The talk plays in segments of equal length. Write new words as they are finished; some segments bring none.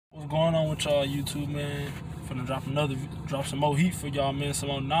with y'all, YouTube, man. Finna drop some more heat for y'all, man. Some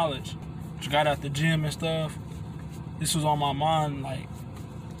more knowledge. Just got out the gym and stuff. This was on my mind, like,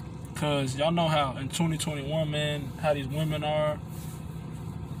 cause y'all know how in 2021, man, how these women are.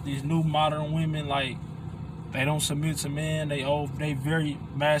 These new modern women, like, they don't submit to men. They very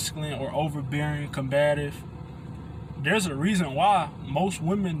masculine or overbearing, combative. There's a reason why most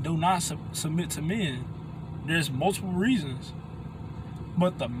women do not submit to men. There's multiple reasons.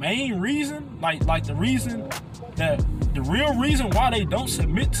 But the main reason, like the real reason why they don't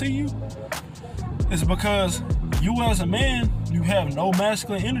submit to you is because you as a man, you have no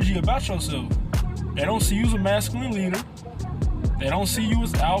masculine energy about yourself. They don't see you as a masculine leader. They don't see you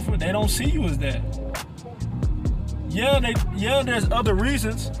as alpha. They don't see you as that. Yeah, there's other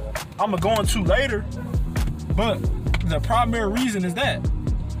reasons I'm gonna go into later, but the primary reason is that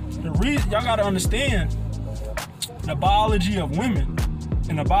y'all gotta understand the biology of women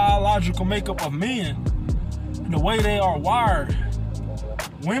and the biological makeup of men, the way they are wired.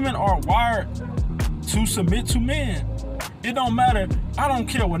 Women are wired to submit to men. It don't matter. I don't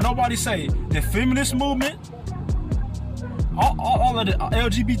care what nobody say. The feminist movement, all of the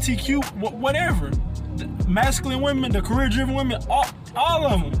LGBTQ, whatever. The masculine women, the career-driven women, all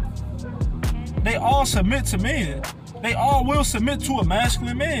of them. They all submit to men. They all will submit to a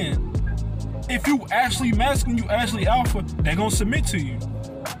masculine man. If you actually masculine, you actually alpha, they're gonna submit to you.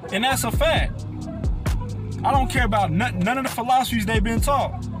 And that's a fact. I don't care about none of the philosophies they've been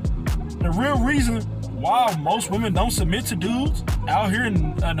taught. The real reason why most women don't submit to dudes out here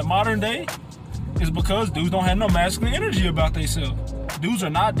in the modern day is because dudes don't have no masculine energy about themselves. Dudes are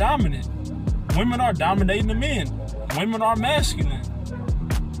not dominant. Women are dominating the men. Women are masculine.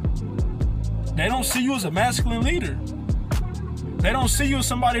 They don't see you as a masculine leader. They don't see you as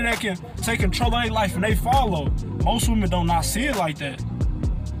somebody that can take control of their life and they follow. Most women do not see it like that.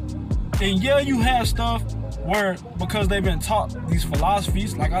 And yeah, you have stuff where, because they've been taught these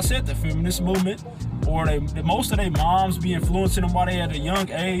philosophies, like I said, the feminist movement, or most of their moms be influencing them while they at a young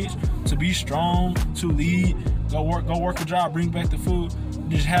age to be strong, to lead, go work a job, bring back the food,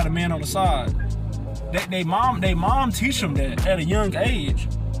 just have a man on the side. They mom teach them that at a young age.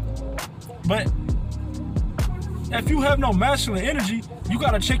 But if you have no masculine energy, you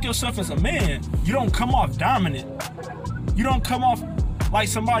gotta check yourself as a man. You don't come off dominant. You don't come off like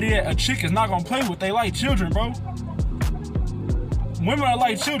somebody that a chick is not gonna play with. They like children, bro. Women are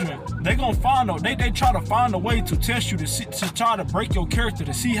like children. They gonna they try to find a way to test you to try to break your character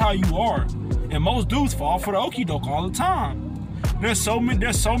to see how you are. And most dudes fall for the okie doke all the time. There's so many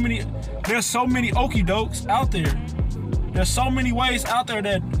okie dokes out there. There's so many ways out there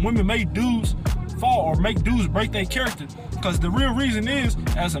that women make dudes fall or make dudes break their character. Because the real reason is,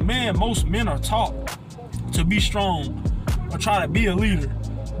 as a man, most men are taught to be strong or try to be a leader.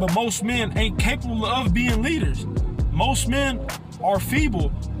 But most men ain't capable of being leaders. Most men are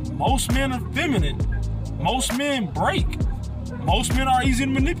feeble. Most men are feminine. Most men break. Most men are easy to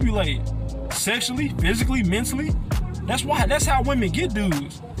manipulate. Sexually, physically, mentally. That's how women get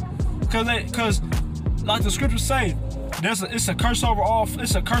dudes. Cause like the scriptures say, it's a curse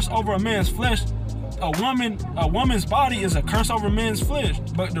over a man's flesh. A woman's body is a curse over men's flesh.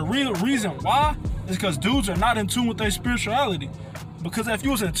 But the real reason why is because dudes are not in tune with their spirituality. Because if you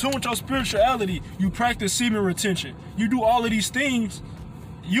was in tune with your spirituality, you practice semen retention, you do all of these things,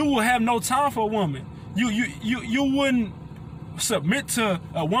 you will have no time for a woman. You wouldn't submit to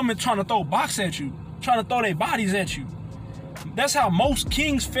a woman trying to throw box at you, trying to throw their bodies at you. That's how most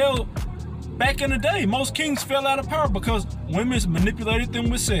kings fell back in the day. Most kings fell out of power because women manipulated them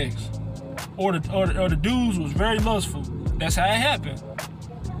with sex. Or the dudes was very lustful. That's how it happened.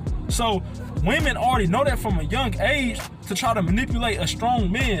 So women already know that from a young age to try to manipulate a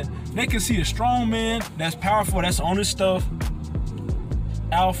strong man. They can see a strong man that's powerful, that's on his stuff,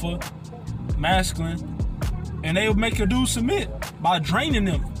 alpha, masculine, and they'll make a dude submit by draining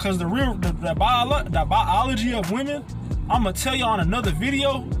them. Because the biology of women, I'm gonna tell you on another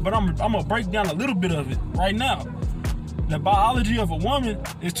video, but I'm gonna break down a little bit of it right now. The biology of a woman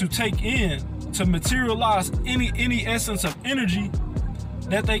is to take in, to materialize any essence of energy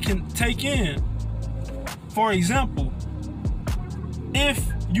that they can take in. For example, if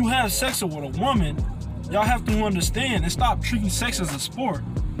you have sex with a woman, y'all have to understand and stop treating sex as a sport.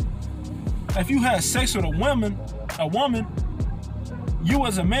 If you have sex with a woman, you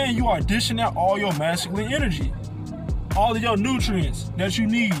as a man, you are dishing out all your masculine energy, all of your nutrients that you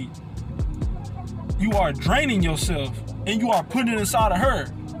need. You are draining yourself and you are putting it inside of her.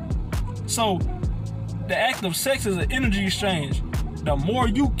 So the act of sex is an energy exchange. The more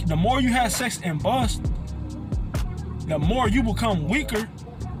you have sex and bust, the more you become weaker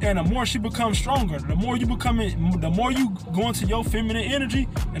And the more she becomes stronger, the more you go into your feminine energy,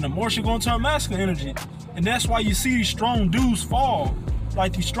 and the more she go into her masculine energy. And that's why you see these strong dudes fall.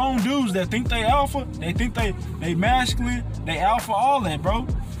 Like these strong dudes that think they alpha, they think they masculine, they alpha, all that, bro.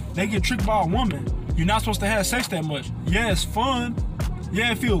 They get tricked by a woman. You're not supposed to have sex that much. Yeah, it's fun.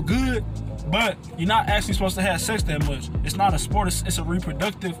 Yeah, it feel good, but you're not actually supposed to have sex that much. It's not a sport, it's a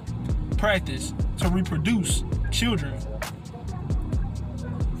reproductive practice to reproduce children.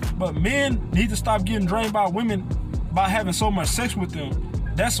 But men need to stop getting drained by women by having so much sex with them.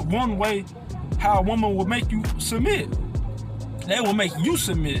 That's one way how a woman will make you submit. They will make you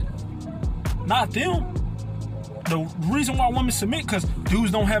submit, not them. The reason why women submit, because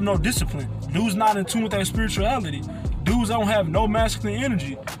dudes don't have no discipline. Dudes not in tune with their spirituality. Dudes don't have no masculine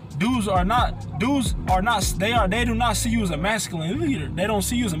energy. They do not see you as a masculine leader. They don't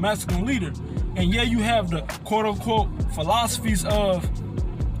see you as a masculine leader. And yeah, you have the quote unquote philosophies of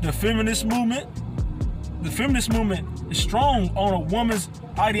the feminist movement. The feminist movement is strong on a woman's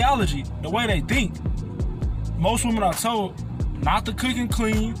ideology, the way they think. Most women are told not to cook and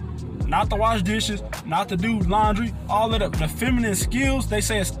clean, not to wash dishes, not to do laundry. All of the feminine skills, they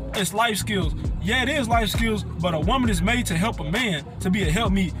say it's life skills. Yeah, it is life skills, but a woman is made to help a man, to be a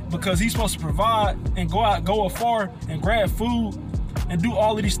helpmeet, because he's supposed to provide and go afar and grab food and do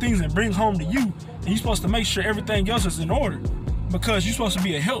all of these things and bring home to you. And you're supposed to make sure everything else is in order, because you're supposed to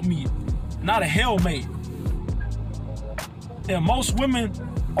be a helpmeet, not a hellmate. And most women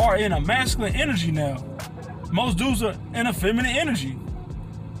are in a masculine energy now. Most dudes are in a feminine energy.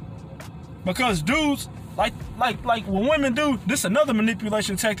 Because dudes, like when women do, this is another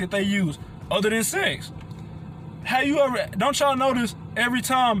manipulation tactic they use, other than sex. Don't y'all notice every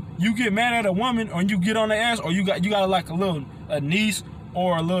time you get mad at a woman or you get on their ass, or you got like a niece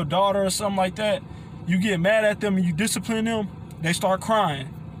or a little daughter or something like that, you get mad at them and you discipline them, they start crying.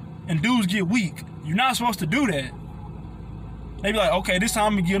 And dudes get weak. You're not supposed to do that. They be like, okay, this time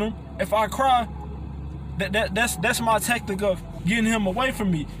I'm gonna get him. If I cry, that's my tactic of getting him away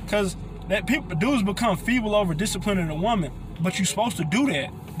from me. Cause dudes become feeble over disciplining a woman. But you're supposed to do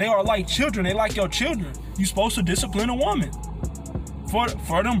that. They are like children. They like your children. You're supposed to discipline a woman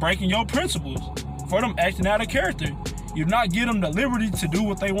for them breaking your principles, for them acting out of character. You not give them the liberty to do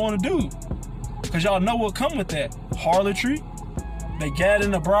what they want to do. Cause y'all know what come with that. Harlotry. They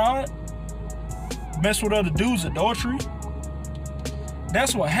gadding the bride. Mess with other dudes, adultery.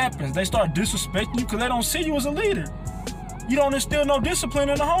 That's what happens. They start disrespecting you because they don't see you as a leader. You don't instill no discipline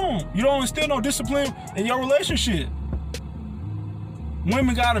in the home. You don't instill no discipline in your relationship.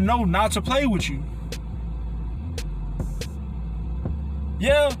 Women gotta know not to play with you.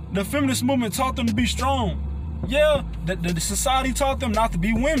 Yeah, the feminist movement taught them to be strong. Yeah, the society taught them not to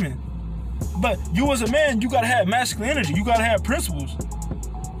be women. But you as a man, you gotta have masculine energy. You gotta have principles.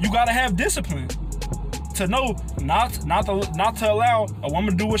 You gotta have discipline. To know not to allow a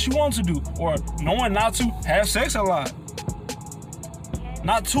woman to do what she wants to do, or knowing not to have sex a lot.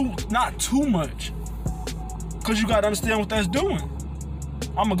 Not too much. Cause you gotta understand what that's doing.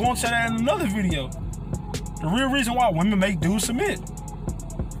 I'm gonna go into that in another video. The real reason why women make dudes submit.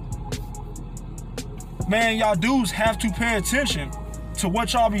 Man, y'all dudes have to pay attention to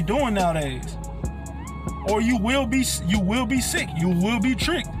what y'all be doing nowadays. Or you will be sick, you will be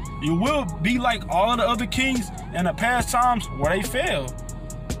tricked. You will be like all of the other kings in the past times where they fail.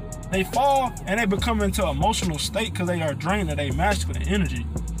 They fall and they become into an emotional state because they are drained of their masculine energy.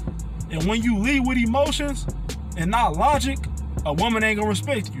 And when you lead with emotions and not logic, a woman ain't gonna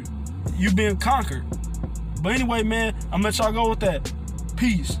respect you. You've been conquered. But anyway, man, I'm gonna let y'all go with that.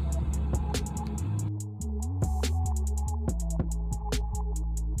 Peace.